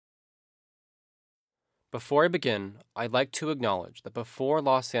Before I begin, I'd like to acknowledge that before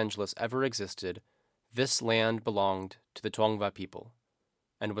Los Angeles ever existed, this land belonged to the Tongva people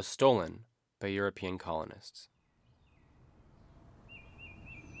and was stolen by European colonists.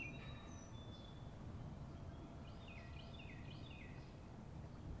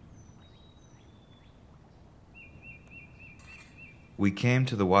 We came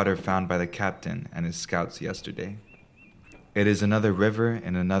to the water found by the captain and his scouts yesterday. It is another river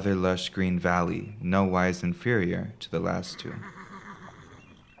in another lush green valley, no wise inferior to the last two.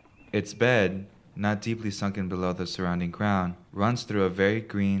 Its bed, not deeply sunken below the surrounding ground, runs through a very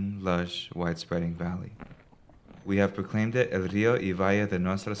green, lush, wide-spreading valley. We have proclaimed it El Río y Valle de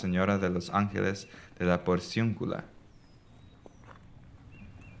Nuestra Señora de los Ángeles de la Porciúncula.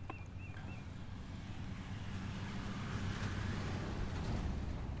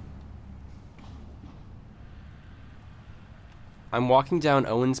 I'm walking down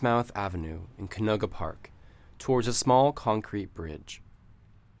Owensmouth Avenue in Canoga Park towards a small concrete bridge.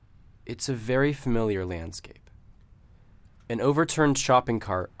 It's a very familiar landscape. An overturned shopping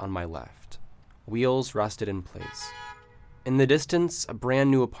cart on my left, wheels rusted in place. In the distance, a brand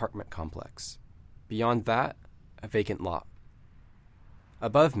new apartment complex. Beyond that, a vacant lot.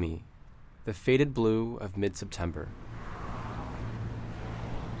 Above me, the faded blue of mid-September.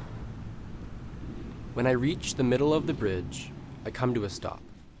 When I reach the middle of the bridge, I come to a stop.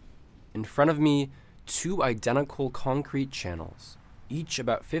 In front of me, two identical concrete channels, each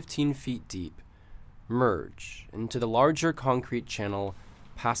about 15 feet deep, merge into the larger concrete channel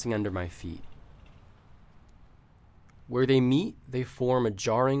passing under my feet. Where they meet, they form a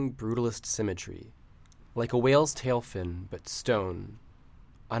jarring, brutalist symmetry, like a whale's tail fin, but stone,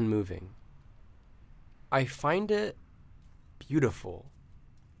 unmoving. I find it beautiful,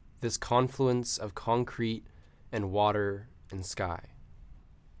 this confluence of concrete and water and sky.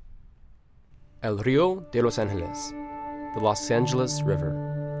 El Río de Los Ángeles, the Los Angeles River.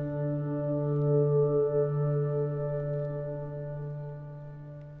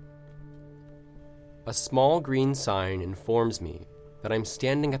 A small green sign informs me that I'm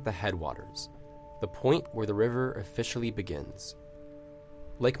standing at the headwaters, the point where the river officially begins.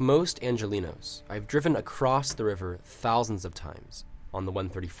 Like most Angelinos, I've driven across the river thousands of times, on the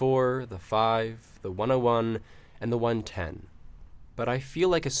 134, the 5, the 101, and the 110. But I feel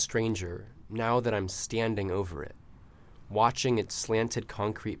like a stranger now that I'm standing over it, watching its slanted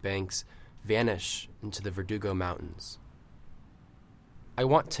concrete banks vanish into the Verdugo Mountains. I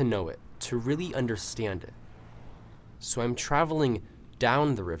want to know it, to really understand it. So I'm traveling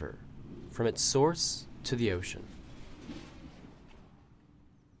down the river, from its source to the ocean.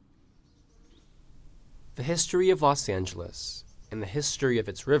 The history of Los Angeles and the history of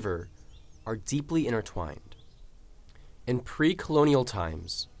its river are deeply intertwined. In pre-colonial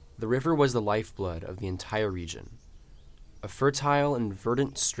times, the river was the lifeblood of the entire region, a fertile and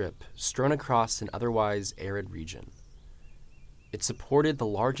verdant strip strewn across an otherwise arid region. It supported the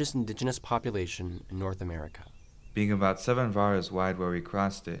largest indigenous population in North America. Being about 7 varas wide where we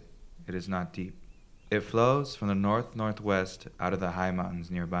crossed it, it is not deep. It flows from the north-northwest out of the high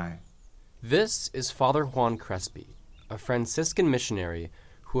mountains nearby. This is Father Juan Crespi, a Franciscan missionary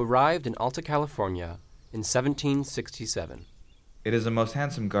who arrived in Alta California in 1767. It is a most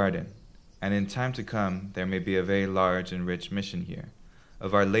handsome garden, and in time to come there may be a very large and rich mission here,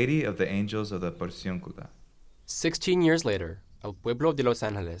 of Our Lady of the Angels of the Porciúncula. 16 years later, El Pueblo de Los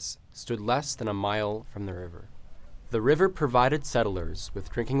Angeles stood less than a mile from the river. The river provided settlers with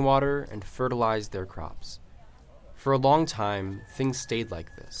drinking water and fertilized their crops. For a long time, things stayed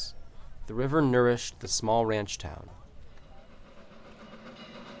like this. The river nourished the small ranch town.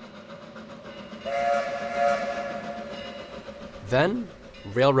 Then,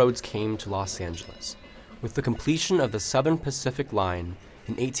 railroads came to Los Angeles, with the completion of the Southern Pacific Line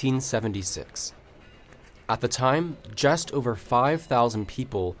in 1876. At the time, just over 5,000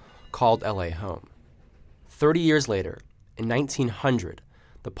 people called LA home. 30 years later, in 1900,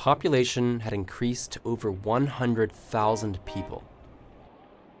 the population had increased to over 100,000 people.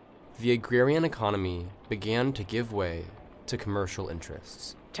 The agrarian economy began to give way to commercial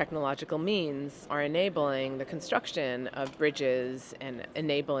interests. Technological means are enabling the construction of bridges and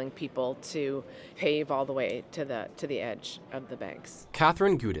enabling people to pave all the way to the edge of the banks.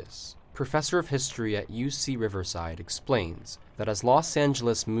 Catherine Gudis, professor of history at UC Riverside, explains that as Los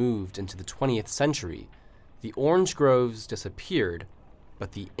Angeles moved into the 20th century, the orange groves disappeared,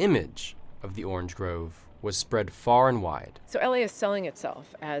 but the image of the orange grove was spread far and wide. So LA is selling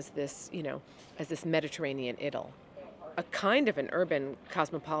itself as this, as this Mediterranean idyll. a kind of an urban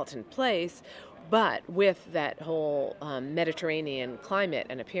cosmopolitan place, but with that whole Mediterranean climate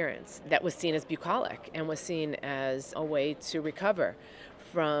and appearance that was seen as bucolic and was seen as a way to recover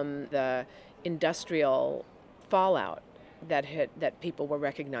from the industrial fallout that people were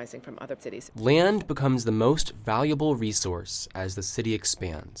recognizing from other cities. Land becomes the most valuable resource as the city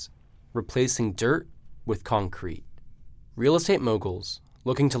expands, replacing dirt with concrete. Real estate moguls,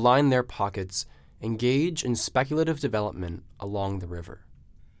 looking to line their pockets, engage in speculative development along the river.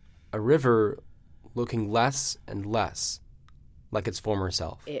 A river looking less and less like its former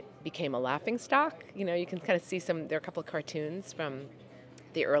self. It became a laughingstock. You can kind of see there are a couple of cartoons from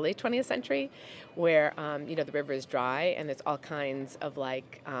the early 20th century where, the river is dry and there's all kinds of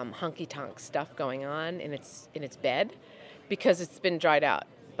honky-tonk stuff going on in its bed because it's been dried out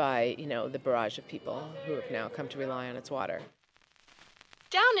by, the barrage of people who have now come to rely on its water.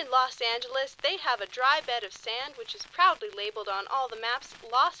 Down in Los Angeles, they have a dry bed of sand which is proudly labeled on all the maps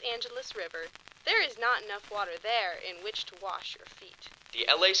Los Angeles River. There is not enough water there in which to wash your feet. The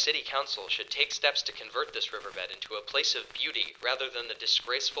LA City Council should take steps to convert this riverbed into a place of beauty rather than the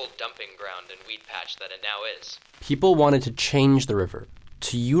disgraceful dumping ground and weed patch that it now is. People wanted to change the river,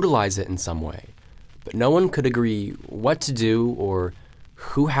 to utilize it in some way, but no one could agree what to do or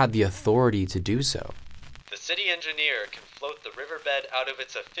who had the authority to do so. The city engineer can float the riverbed out of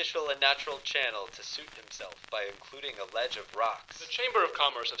its official and natural channel to suit himself by including a ledge of rocks. The Chamber of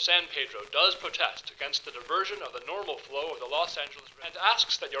Commerce of San Pedro does protest against the diversion of the normal flow of the Los Angeles River and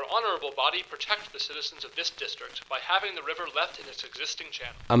asks that your honorable body protect the citizens of this district by having the river left in its existing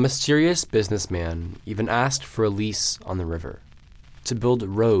channel. A mysterious businessman even asked for a lease on the river, to build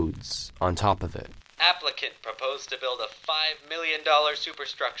roads on top of it. Applicant proposed to build a $5 million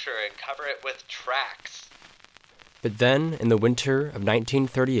superstructure and cover it with tracks. But then, in the winter of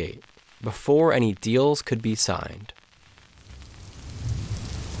 1938, before any deals could be signed,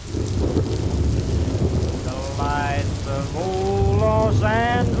 the lights of old Los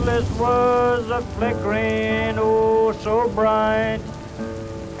Angeles was a flickering, oh so bright.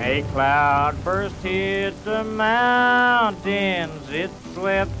 A cloud first hit the mountains, it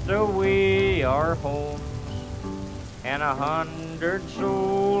swept away our homes, and 100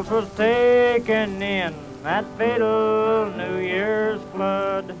 souls was taken in that fatal New Year's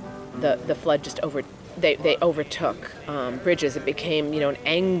flood. The flood just they overtook bridges. It became, an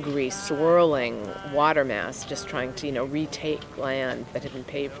angry, swirling water mass just trying to, retake land that had been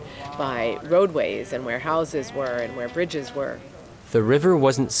paved by roadways and where houses were and where bridges were. The river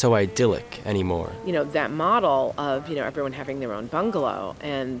wasn't so idyllic anymore. That model of, everyone having their own bungalow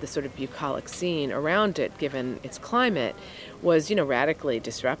and the sort of bucolic scene around it, given its climate, was, radically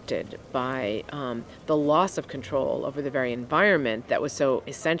disrupted by the loss of control over the very environment that was so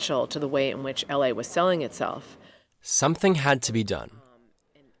essential to the way in which LA was selling itself. Something had to be done.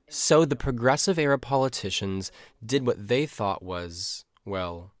 So the progressive era politicians did what they thought was,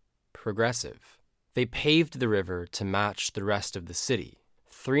 progressive. They paved the river to match the rest of the city.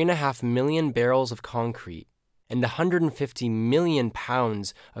 3.5 million barrels of concrete and 150 million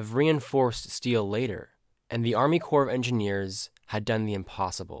pounds of reinforced steel later, and the Army Corps of Engineers had done the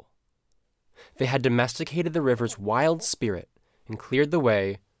impossible. They had domesticated the river's wild spirit and cleared the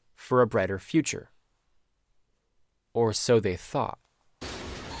way for a brighter future. Or so they thought.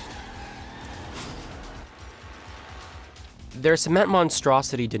 Their cement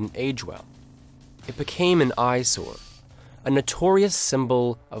monstrosity didn't age well. It became an eyesore, a notorious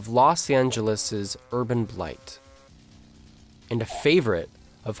symbol of Los Angeles' urban blight, and a favorite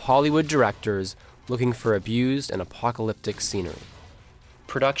of Hollywood directors looking for abused and apocalyptic scenery.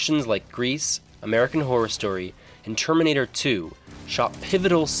 Productions like Grease, American Horror Story, and Terminator 2 shot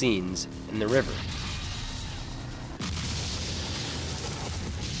pivotal scenes in the river.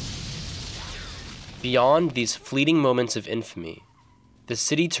 Beyond these fleeting moments of infamy, the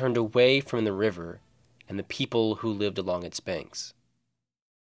city turned away from the river and the people who lived along its banks.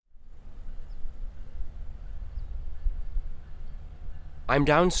 I'm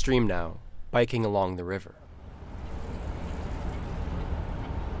downstream now, biking along the river.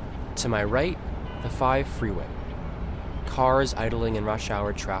 To my right, the 5 freeway. Cars idling in rush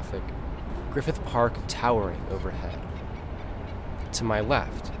hour traffic, Griffith Park towering overhead. To my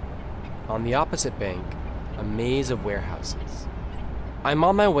left, on the opposite bank, a maze of warehouses. I'm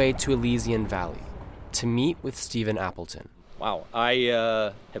on my way to Elysian Valley to meet with Stephen Appleton. Wow,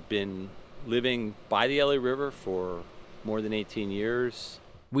 I have been living by the LA River for more than 18 years.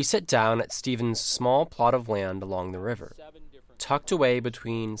 We sit down at Stephen's small plot of land along the river, tucked away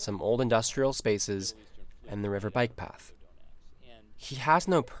between some old industrial spaces and the river bike path. He has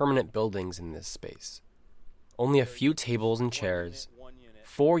no permanent buildings in this space, Only a few tables and chairs,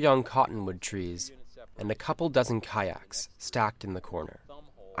 4 young cottonwood trees, and a couple dozen kayaks stacked in the corner.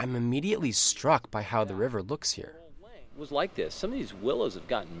 I'm immediately struck by how the river looks here. It was like this. Some of these willows have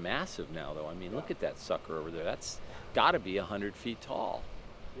gotten massive now, though. I mean, look at that sucker over there. That's got to be 100 feet tall.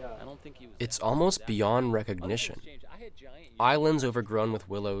 I don't think he was. It's almost beyond recognition. Islands overgrown with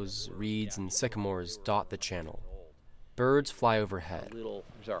willows, reeds, and sycamores dot the channel. Birds fly overhead.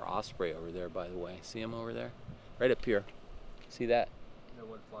 There's our osprey over there, by the way. See him over there? Right up here. See that? The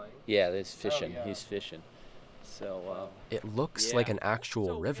one flying? Yeah, there's fishing. Oh, yeah. He's fishing. So it looks like an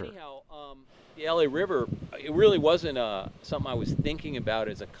actual river. Anyhow, the LA River, it really wasn't something I was thinking about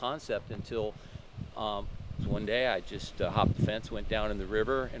as a concept until one day I just hopped the fence, went down in the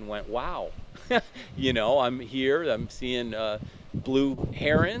river, and went, wow. I'm here, I'm seeing blue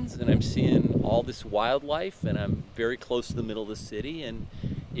herons, and I'm seeing all this wildlife, and I'm very close to the middle of the city, and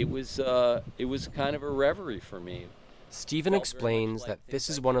it was kind of a reverie for me. Stephen explains that this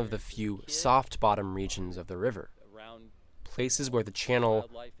is one of the few soft bottom regions of the river, places where the channel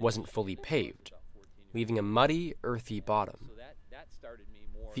wasn't fully paved, leaving a muddy, earthy bottom.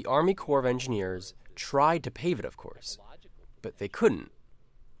 The Army Corps of Engineers tried to pave it, of course, but they couldn't.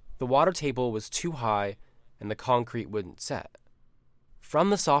 The water table was too high and the concrete wouldn't set. From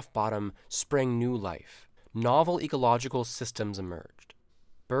the soft bottom sprang new life. Novel ecological systems emerged.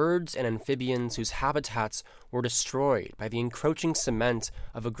 Birds and amphibians whose habitats were destroyed by the encroaching cement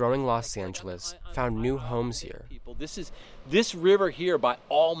of a growing Los Angeles found new homes here. This river here, by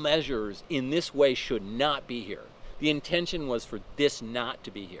all measures, in this way should not be here. The intention was for this not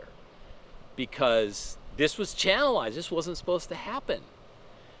to be here, because this was channelized. This wasn't supposed to happen.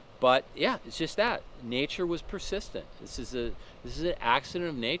 But yeah, it's just that nature was persistent. This is an accident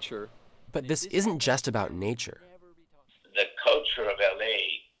of nature. But this isn't just about nature. The culture of LA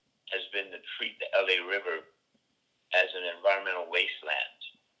has been to treat the LA River as an environmental wasteland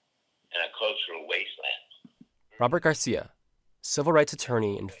and a cultural wasteland. Robert Garcia, civil rights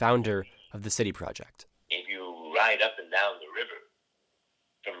attorney and founder of the City Project. If you ride up and down the river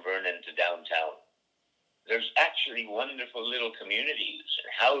from Vernon to downtown, there's actually wonderful little communities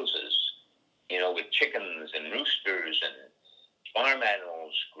and houses, with chickens and roosters and farm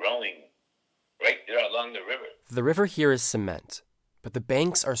animals growing right there along the river. The river here is cement, but the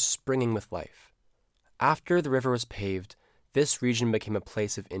banks are springing with life. After the river was paved, this region became a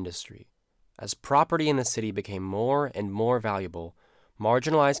place of industry. As property in the city became more and more valuable,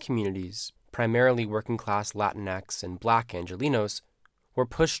 marginalized communities, primarily working-class Latinx and Black Angelenos, were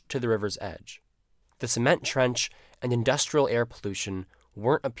pushed to the river's edge. The cement trench and industrial air pollution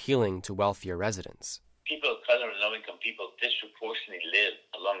weren't appealing to wealthier residents. People of color and low-income people disproportionately live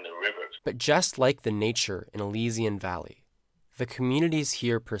along the river. But just like the nature in Elysian Valley, the communities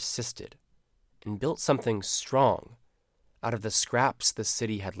here persisted and built something strong out of the scraps the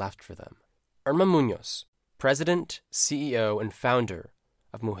city had left for them. Irma Munoz, president, CEO, and founder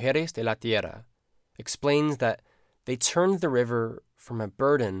of Mujeres de la Tierra, explains that they turned the river from a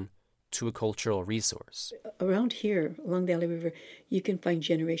burden to a cultural resource. Around here, along the LA River, you can find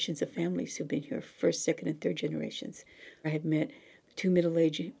generations of families who've been here, first, second, and third generations. I have met 2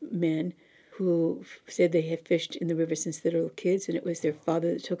 middle-aged men who said they had fished in the river since they were little kids, and it was their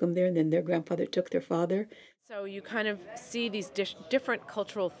father that took them there, and then their grandfather took their father. So you kind of see these different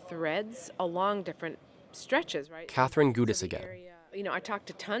cultural threads along different stretches, right? Catherine Gudis again. I talked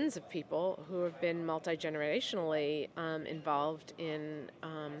to tons of people who have been multi-generationally involved in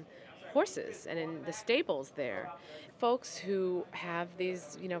horses and in the stables there. Folks who have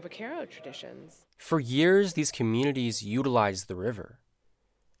these, vaquero traditions. For years, these communities utilized the river.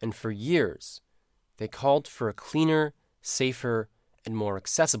 And for years, they called for a cleaner, safer, and more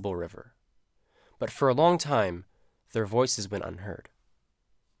accessible river. But for a long time, their voices went unheard.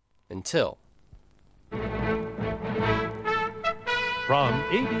 Until... From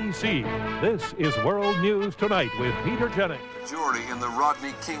ABC, this is World News Tonight with Peter Jennings. The jury in the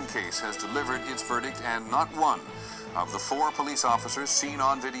Rodney King case has delivered its verdict, and not one of the 4 police officers seen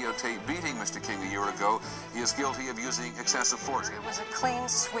on videotape beating Mr. King a year ago is guilty of using excessive force. It was a clean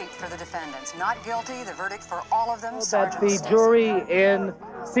sweep for the defendants. Not guilty, the verdict for all of them. That the jury in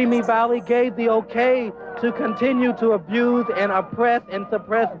Simi Valley gave the okay to continue to abuse and oppress and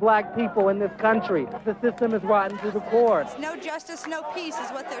suppress black people in this country. The system is rotten to the core. No justice, no peace is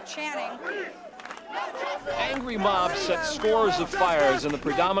what they're chanting. Angry mobs set scores of fires in the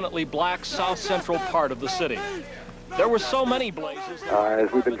predominantly black south central part of the city. There were so many blazes. As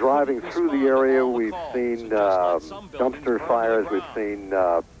we've been driving through the area, we've seen dumpster fires. We've seen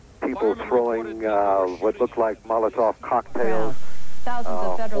people throwing what looked like Molotov cocktails. Thousands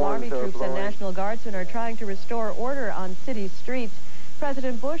of federal Army troops and National Guardsmen are trying to restore order on city streets.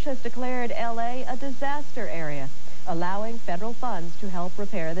 President Bush has declared L.A. a disaster area, allowing federal funds to help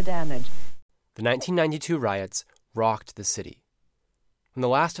repair the damage. The 1992 riots rocked the city. When the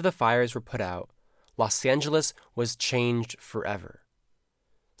last of the fires were put out, Los Angeles was changed forever.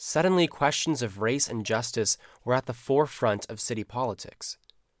 Suddenly, questions of race and justice were at the forefront of city politics.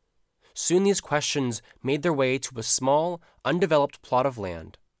 Soon these questions made their way to a small, undeveloped plot of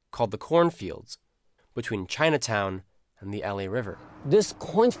land called the Cornfields between Chinatown and the LA River. This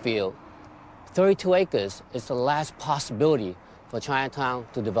cornfield, 32 acres, is the last possibility for Chinatown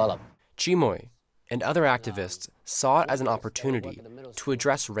to develop. Chimoy and other activists saw it as an opportunity to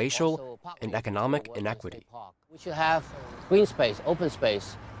address racial and economic inequity. We should have green space, open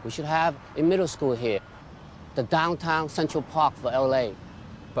space. We should have a middle school here, the downtown Central Park for LA.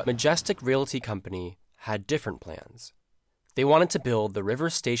 But Majestic Realty Company had different plans. They wanted to build the River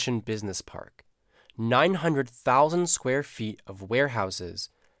Station Business Park, 900,000 square feet of warehouses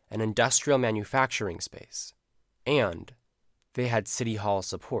and industrial manufacturing space. And they had City Hall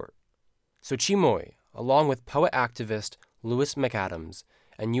support. So Chimoy, along with poet-activist Louis McAdams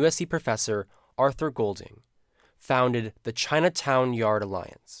and USC professor Arthur Golding, founded the Chinatown Yard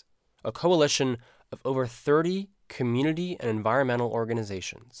Alliance, a coalition of over 30 community and environmental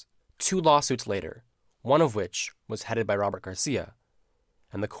organizations. 2 lawsuits later, one of which was headed by Robert Garcia,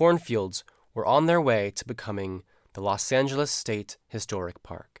 and the Cornfields were on their way to becoming the Los Angeles State Historic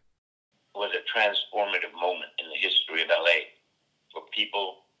Park. It was a transformative moment in the history of LA for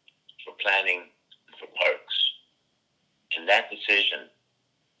people, for planning, for parks. And that decision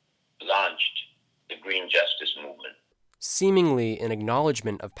launched the Green Justice Movement. Seemingly an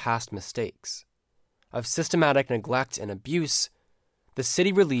acknowledgement of past mistakes, of systematic neglect and abuse, the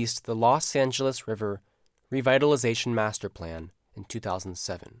city released the Los Angeles River Revitalization Master Plan in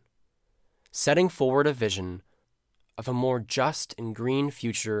 2007, setting forward a vision of a more just and green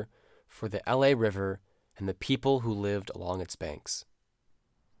future for the LA River and the people who lived along its banks.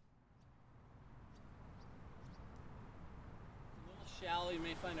 Shallow, you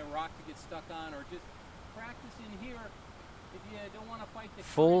may find a rock to get stuck on, or just practice in here if you don't want to fight the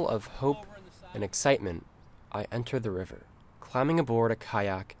Full of hope and excitement, I enter the river, climbing aboard a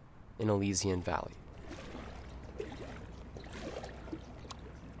kayak in Elysian Valley.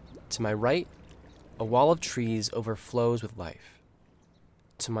 To my right, a wall of trees overflows with life.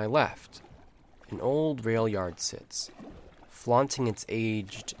 To my left, an old rail yard sits, flaunting its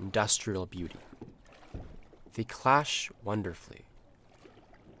aged industrial beauty. They clash wonderfully.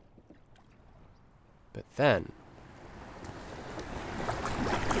 But then,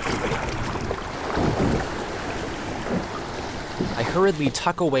 I hurriedly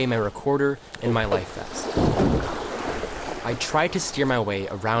tuck away my recorder and my life vest. I try to steer my way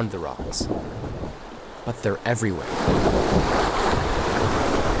around the rocks, but they're everywhere.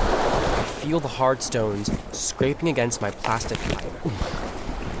 I feel the hard stones scraping against my plastic helmet.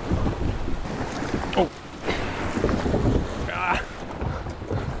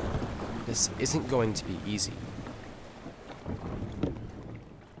 This isn't going to be easy.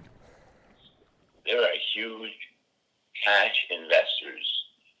 There are huge cash investors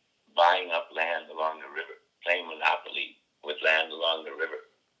buying up land along the river, playing monopoly with land along the river.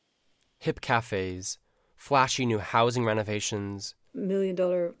 Hip cafes, flashy new housing renovations, $1 million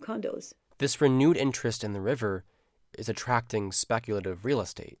condos. This renewed interest in the river is attracting speculative real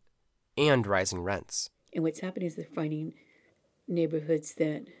estate and rising rents. And what's happening is they're finding neighborhoods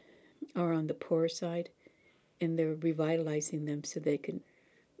that are on the poorer side, and they're revitalizing them so they can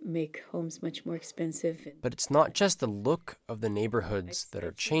make homes much more expensive. But it's not just the look of the neighborhoods that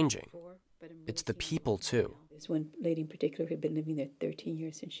are changing. It's the people, too. There's one lady in particular who had been living there 13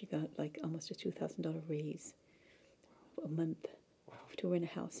 years, and she got like almost a $2,000 raise a month to rent a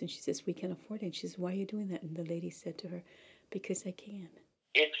house. And she says, we can't afford it. And she says, why are you doing that? And the lady said to her, because I can.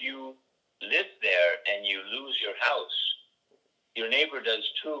 If you live there and you lose your house, your neighbor does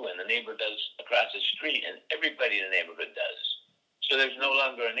too, and the neighbor does across the street, and everybody in the neighborhood does. So there's no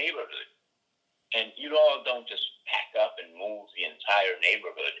longer a neighborhood. And you all don't just pack up and move the entire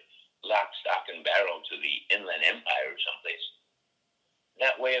neighborhood, lock, stock, and barrel to the Inland Empire or someplace.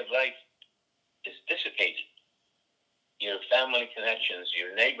 That way of life is dissipated. Your family connections,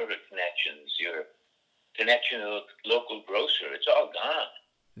 your neighborhood connections, your connection to the local grocer, it's all gone.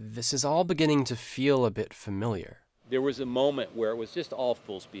 This is all beginning to feel a bit familiar. There was a moment where it was just all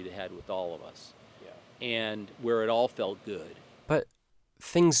full speed ahead with all of us, and where it all felt good. But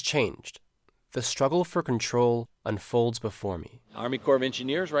things changed. The struggle for control unfolds before me. Army Corps of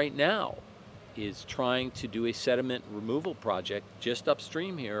Engineers right now is trying to do a sediment removal project just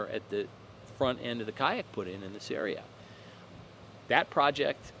upstream here at the front end of the kayak put-in this area. That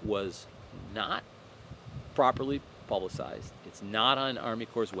project was not properly publicized. It's not on Army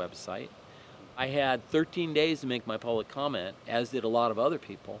Corps' website. I had 13 days to make my public comment, as did a lot of other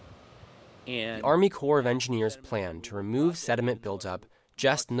people. And the Army Corps of Engineers planned to remove sediment buildup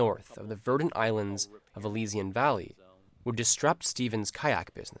just north of the verdant islands of Elysian Valley would disrupt Stephen's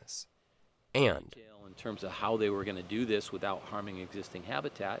kayak business. And in terms of how they were going to do this without harming existing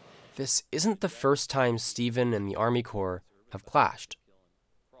habitat. This isn't the first time Stephen and the Army Corps have clashed.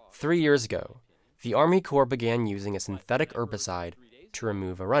 3 years ago, the Army Corps began using a synthetic herbicide to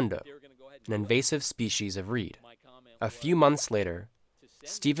remove arundo, an invasive species of reed. A few months later,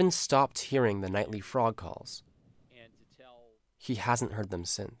 Stephen stopped hearing the nightly frog calls. He hasn't heard them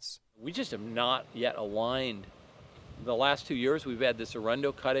since. We just have not yet aligned. The last 2 years, we've had this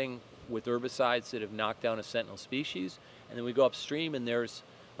arundo cutting with herbicides that have knocked down a sentinel species, and then we go upstream and there's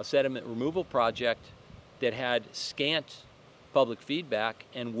a sediment removal project that had scant public feedback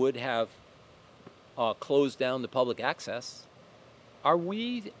and would have closed down the public access. Are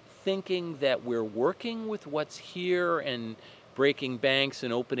we thinking that we're working with what's here and breaking banks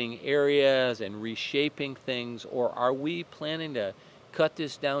and opening areas and reshaping things, or are we planning to cut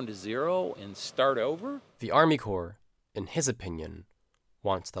this down to zero and start over? The Army Corps, in his opinion,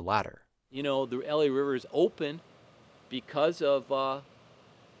 wants the latter. You know, the LA River is open because of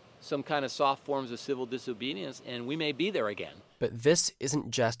some kind of soft forms of civil disobedience, and we may be there again. But this isn't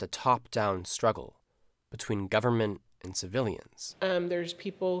just a top-down struggle between government and civilians. There's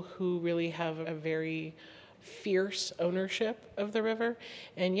people who really have a very fierce ownership of the river,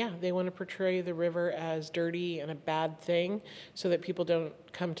 and yeah, they want to portray the river as dirty and a bad thing so that people don't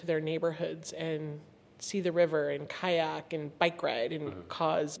come to their neighborhoods and see the river and kayak and bike ride and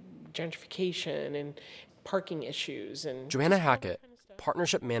cause gentrification and parking issues. And Joanna Hackett,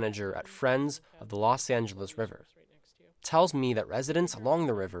 partnership manager at Friends of the Los Angeles River, tells me that residents along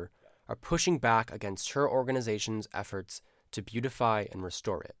the river are pushing back against her organization's efforts to beautify and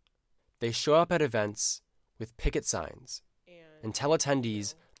restore it. They show up at events with picket signs and tell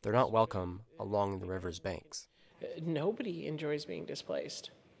attendees they're not welcome along the river's banks. Nobody enjoys being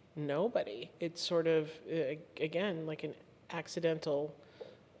displaced. Nobody. It's sort of, again, like an accidental,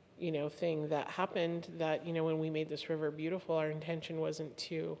 thing that happened that, when we made this river beautiful, our intention wasn't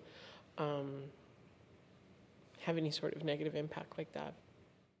to have any sort of negative impact like that.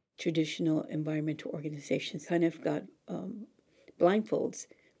 Traditional environmental organizations kind of got blindfolds.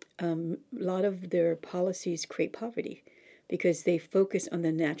 A lot of their policies create poverty because they focus on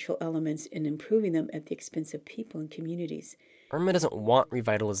the natural elements and improving them at the expense of people and communities. Irma doesn't want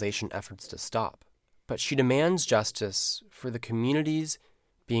revitalization efforts to stop, but she demands justice for the communities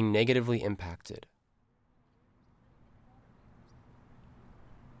being negatively impacted.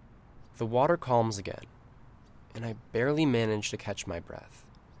 The water calms again, and I barely manage to catch my breath.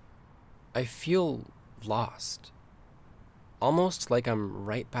 I feel lost, almost like I'm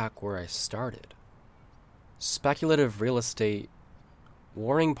right back where I started. Speculative real estate,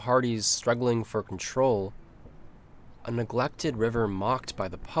 warring parties struggling for control, a neglected river mocked by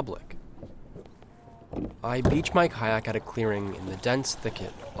the public. I beach my kayak at a clearing in the dense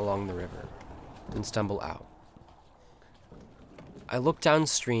thicket along the river and stumble out. I look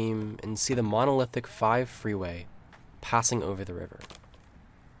downstream and see the monolithic 5 freeway passing over the river.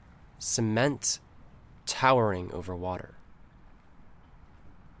 Cement towering over water.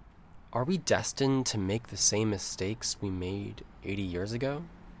 Are we destined to make the same mistakes we made 80 years ago?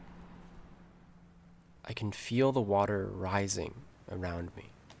 I can feel the water rising around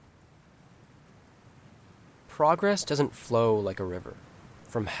me. Progress doesn't flow like a river,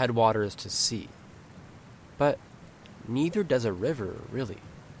 from headwaters to sea. But neither does a river, really.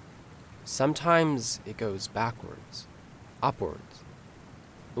 Sometimes it goes backwards, upwards,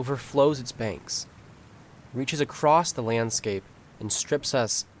 overflows its banks, reaches across the landscape and strips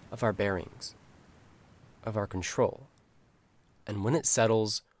us of our bearings, of our control. And when it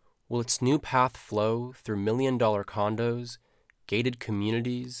settles, will its new path flow through million-dollar condos, gated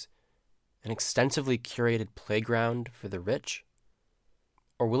communities, an extensively curated playground for the rich?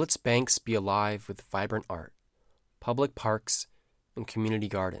 Or will its banks be alive with vibrant art, public parks, and community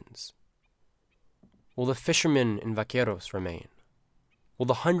gardens? Will the fishermen in vaqueros remain? Will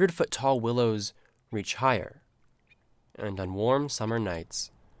the 100-foot-tall willows reach higher? And on warm summer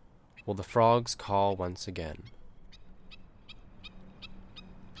nights, will the frogs call once again?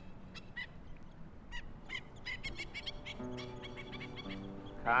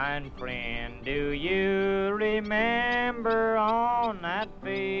 Kind friend, do you remember on that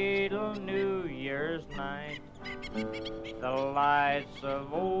fatal New Year's night? The lights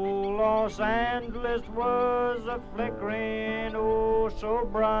of old Los Angeles was a-flickering oh so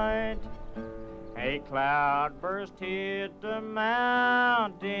bright. A cloudburst hit the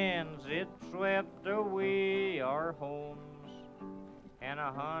mountains, it swept away our homes, and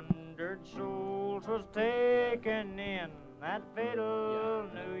 100 souls was taken in that fatal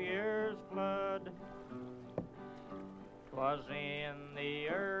New Year's flood. 'Twas in the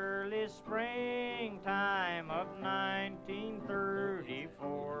early springtime of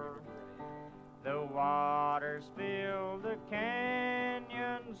 1934. The waters filled the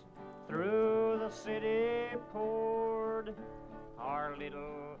canyons, through the city poured. Our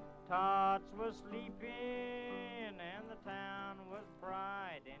little tots was sleeping, and the town was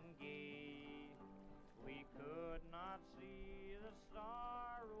bright and gay. We could not see the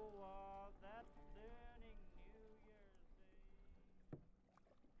sorrow of that